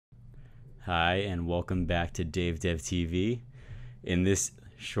Hi, and welcome back to Dave Dev TV. In this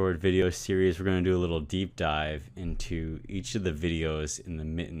short video series, we're going to do a little deep dive into each of the videos in the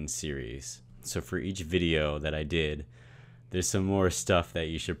Mittens series. So for each video that I did, there's some more stuff that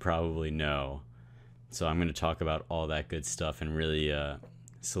you should probably know. So I'm going to talk about all that good stuff and really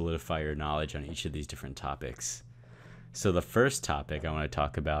solidify your knowledge on each of these different topics. So the first topic I want to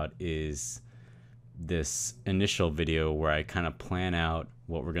talk about is this initial video where I kind of plan out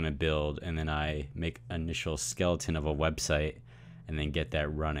what we're going to build, and then I make initial skeleton of a website and then get that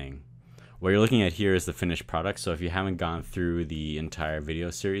running. What you're looking at here is the finished product. So if you haven't gone through the entire video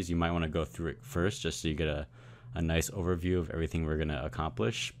series, you might want to go through it first just so you get a nice overview of everything we're going to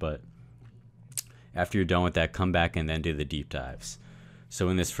accomplish. But after you're done with that, come back and then do the deep dives. So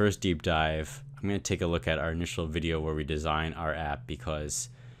in this first deep dive, I'm going to take a look at our initial video where we design our app, because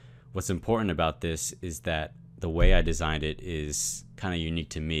what's important about this is that the way I designed it is kind of unique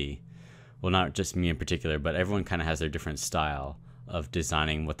to me. Well, not just me in particular, but everyone kind of has their different style of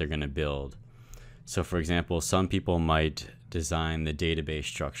designing what they're going to build. So for example, some people might design the database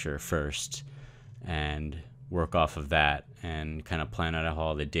structure first and work off of that and kind of plan out how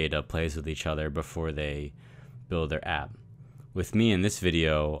all the data plays with each other before they build their app. With me in this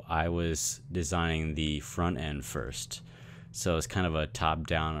video, I was designing the front end first. So it's kind of a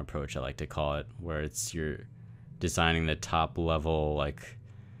top-down approach, I like to call it, where you're designing the top level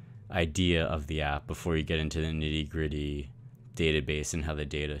idea of the app before you get into the nitty-gritty database and how the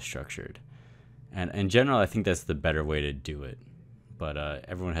data is structured. And in general, I think that's the better way to do it. But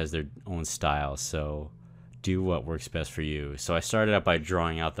everyone has their own style, so do what works best for you. So I started out by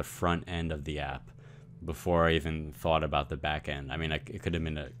drawing out the front end of the app before I even thought about the back end. I mean, it could have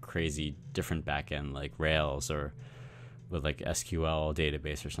been a crazy different back end like Rails or with like SQL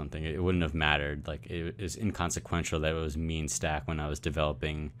database or something. It wouldn't have mattered. Like, it is inconsequential that it was mean stack when I was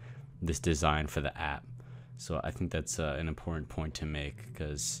developing this design for the app. So I think that's an important point to make,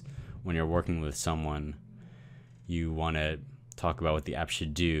 because when you're working with someone, you want to talk about what the app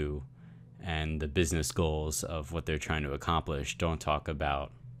should do and the business goals of what they're trying to accomplish. Don't talk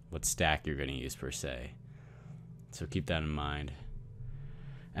about what stack you're going to use per se. So keep that in mind.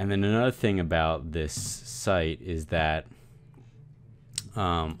 And then another thing about this site is that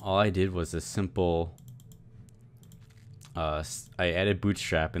all I did was a simple, I added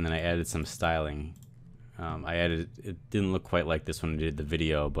Bootstrap and then I added some styling. It didn't look quite like this when I did the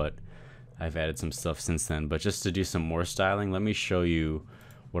video, but I've added some stuff since then. But just to do some more styling, let me show you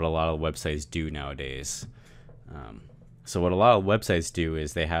what a lot of websites do nowadays. So what a lot of websites do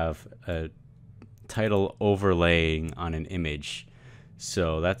is they have a title overlaying on an image.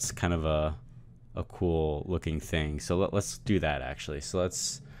 So that's kind of a cool looking thing. So let's do that actually. So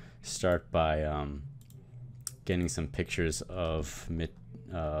let's start by getting some pictures of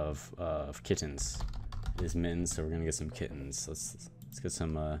kittens. It is Mittens, so we're gonna get some kittens. Let's get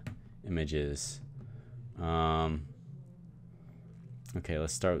some images. Okay,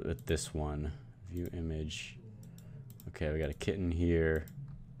 let's start with this one. View image. Okay, we got a kitten here.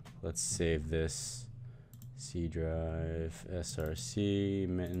 Let's save this. C drive, src,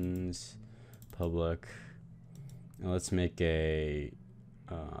 Mittens, public. And let's make a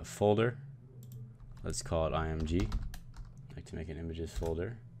folder. Let's call it img. I like to make an images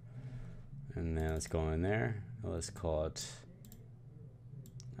folder. And then let's go in there. Let's call it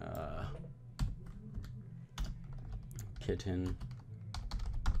kitten.jpg.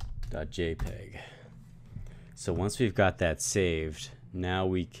 So once we've got that saved, now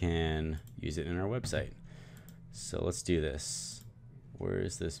we can use it in our website. So let's do this. Where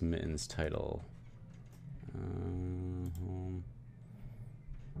is this Mittens title?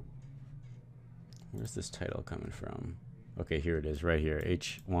 Where's this title coming from? Okay, here it is, right here.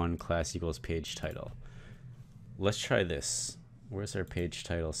 H1 class equals page title. Let's try this. Where's our page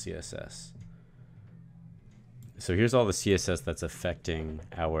title CSS? So here's all the CSS that's affecting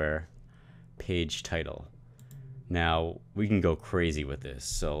our page title. Now we can go crazy with this.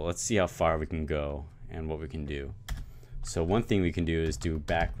 So let's see how far we can go and what we can do. So one thing we can do is do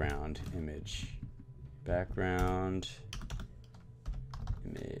background image. Background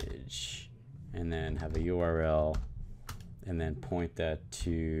image. And then have a URL. And then point that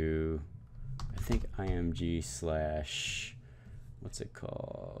to, I think img slash, what's it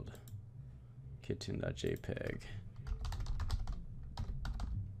called? Kitten.jpg.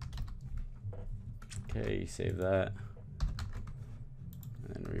 Okay, save that.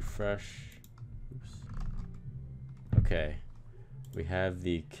 And then refresh. Oops. Okay, we have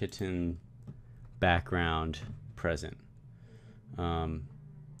the kitten background present.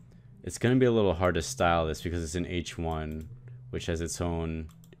 It's going to be a little hard to style this because it's an H1, which has its own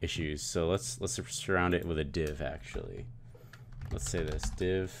issues. So let's surround it with a div actually. Let's say this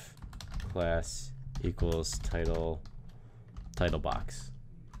div class equals title box.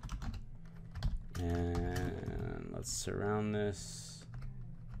 And let's surround this.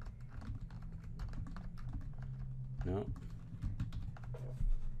 Nope.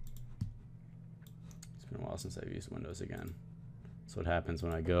 It's been a while since I've used Windows again. That's what happens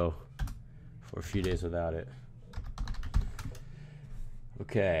when I go for a few days without it.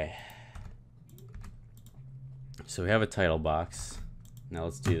 Okay. So we have a title box. Now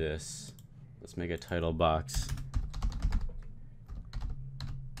let's do this. Let's make a title box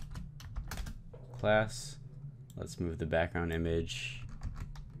class. Let's move the background image.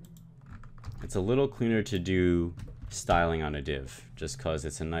 It's a little cleaner to do styling on a div, just because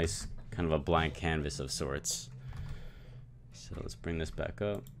it's a nice kind of a blank canvas of sorts. So let's bring this back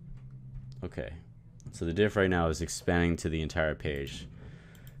up. Okay, so the div right now is expanding to the entire page.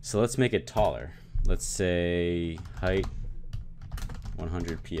 So let's make it taller. Let's say height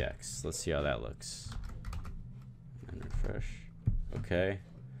 100px. Let's see how that looks. And refresh. Okay.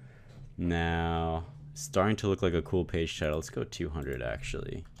 Now, starting to look like a cool page title. Let's go 200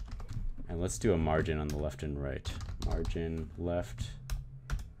 actually. And let's do a margin on the left and right. Margin left,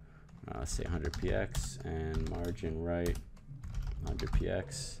 say 100px, and margin right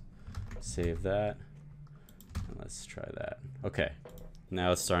 100px. Save that, and let's try that. Okay,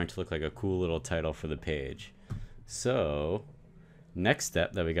 now it's starting to look like a cool little title for the page. So next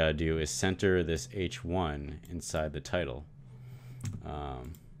step that we got to do is center this H1 inside the title.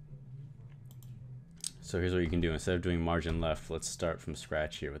 So here's what you can do. Instead of doing margin left, let's start from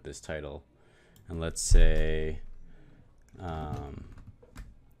scratch here with this title. And let's say, I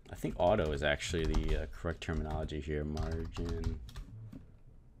think auto is actually the correct terminology here. Margin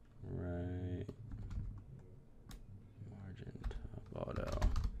right, margin top auto.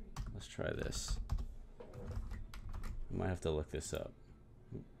 Let's try this. I might have to look this up.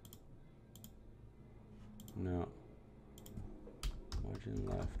 No. Margin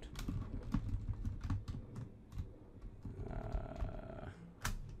left.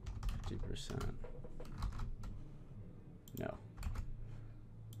 50%. No.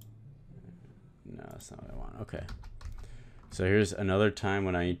 No, that's not what I want. Okay. So here's another time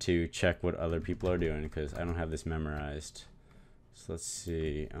when I need to check what other people are doing because I don't have this memorized. So let's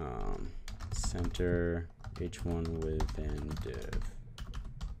see. Center H1 within div.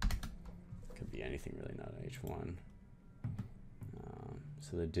 Could be anything really, not H1.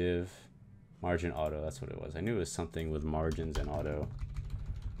 So the div margin auto, that's what it was. I knew it was something with margins and auto.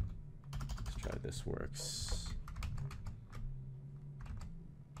 Let's try if this works.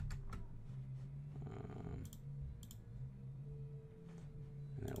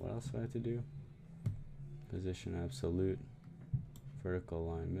 And then what else do I have to do? Position absolute, vertical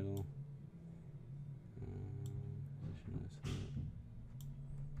line middle. Position absolute.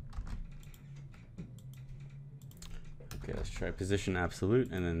 Okay, let's try position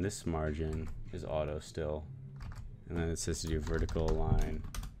absolute, and then this margin is auto still. And then it says to do vertical line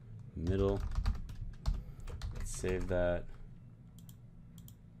middle. Let's save that.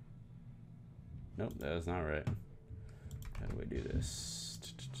 Nope, that was not right. How do I do this?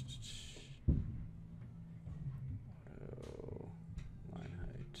 Auto line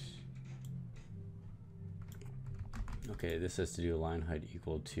height. Okay, this has to do line height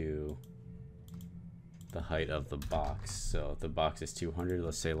equal to the height of the box. So if the box is 200,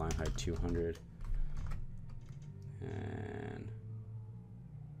 let's say line height 200. And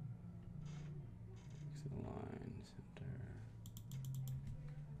line center.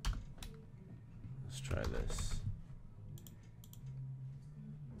 Let's try this.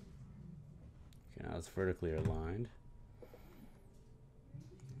 Okay, now it's vertically aligned.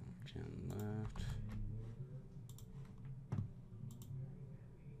 Margin left.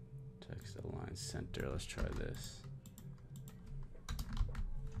 Text align center. Let's try this.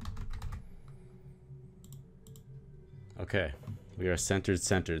 Okay, we are centered.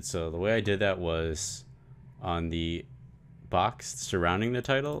 So the way I did that was on the box surrounding the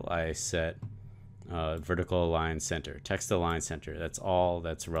title, I set vertical align center, text align center. That's all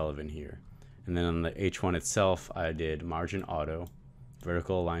that's relevant here. And then on the H1 itself, I did margin auto,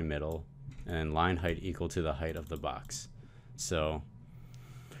 vertical align middle, and line height equal to the height of the box. So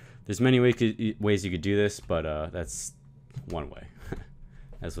there's many ways you could do this, but that's one way,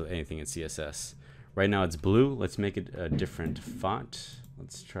 as with anything in CSS. Right now it's blue. Let's make it a different font.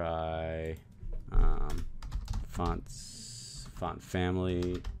 Let's try font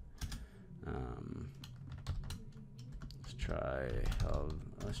family. Let's try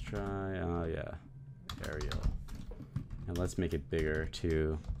Arial. And let's make it bigger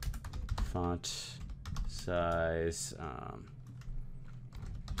too. Font size,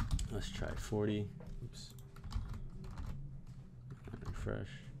 let's try 40. Oops. Refresh.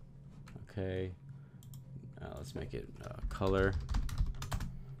 Okay. Let's make it color.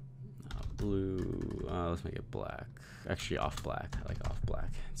 Blue. Let's make it black. Actually, off black. I like off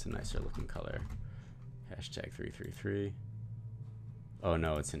black. It's a nicer looking color. Hashtag 333. Oh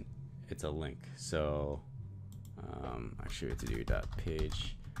no, it's a link. So actually, we have to do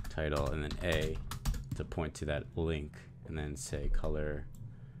 .page title and then A to point to that link, and then say color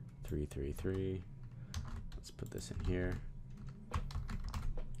 333. Let's put this in here,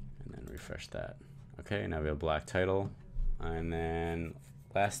 and then refresh that. Okay, now we have a black title, and then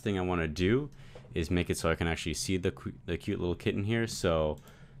last thing I want to do is make it so I can actually see the cute little kitten here. So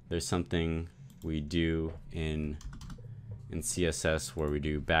there's something we do in CSS where we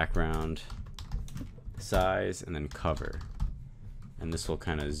do background, size, and then cover, and this will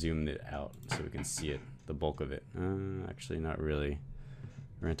kind of zoom it out so we can see it, the bulk of it. Actually, not really.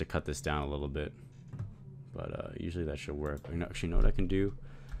 We're going to cut this down a little bit, but usually that should work. Actually, know what I can do?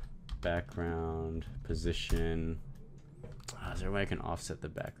 Background, position. Is there a way I can offset the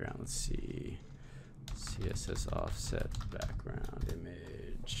background? Let's see. CSS offset background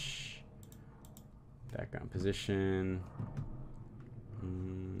image. Background position.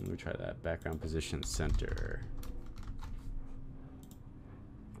 Let me try that. Background position center.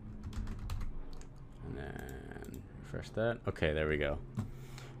 And then refresh that. Okay, there we go.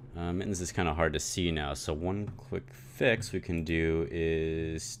 Mittens is kind of hard to see now, so one quick fix we can do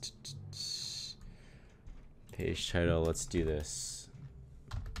is page title. Let's do this.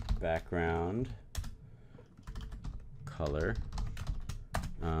 Background color.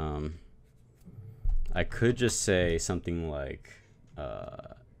 I could just say something like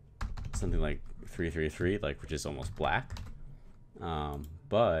 333, like, which is almost black,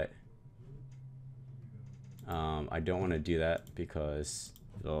 but I don't want to do that because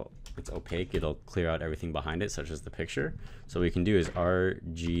it's opaque. It'll clear out everything behind it, such as the picture. So what we can do is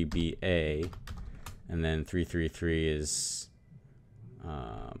RGBA, and then 333 is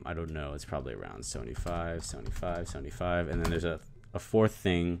I don't know, it's probably around 75, 75, 75, and then there's a fourth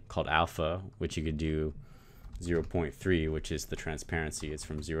thing called alpha, which you could do 0.3, which is the transparency. It's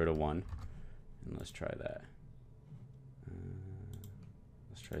from 0 to 1, and let's try that.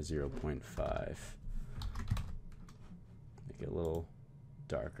 Let's try 0.5. Make it a little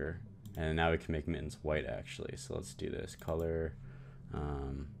darker, and now we can make Mittens white actually. So let's do this. Color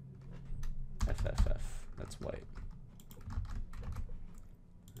FFF. That's white.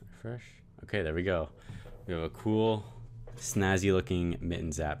 Refresh. Okay, there we go. We have a cool, snazzy looking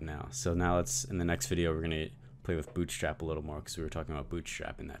Mittens app now. So now let's, in the next video, we're gonna play with Bootstrap a little more because we were talking about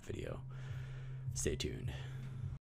Bootstrap in that video. Stay tuned.